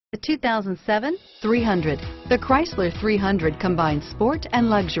The 2007 300. The Chrysler 300 combines sport and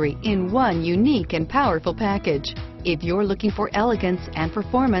luxury in one unique and powerful package. If you're looking for elegance and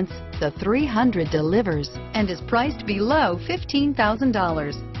performance, the 300 delivers and is priced below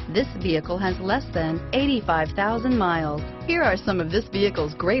 $15,000. This vehicle has less than 85,000 miles. Here are some of this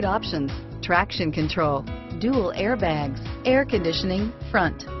vehicle's great options: traction control, dual airbags, air conditioning,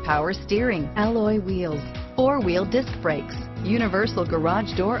 front, power steering, alloy wheels, four-wheel disc brakes, universal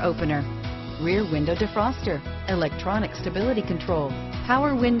garage door opener, rear window defroster, electronic stability control,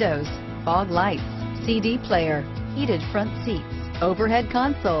 power windows, fog lights, CD player, heated front seats, overhead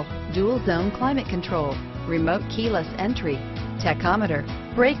console, dual zone climate control, remote keyless entry, tachometer,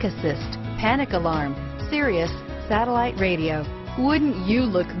 brake assist, panic alarm, SIRIUS satellite radio. Wouldn't you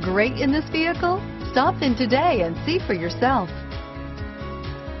look great in this vehicle? Stop in today and see for yourself.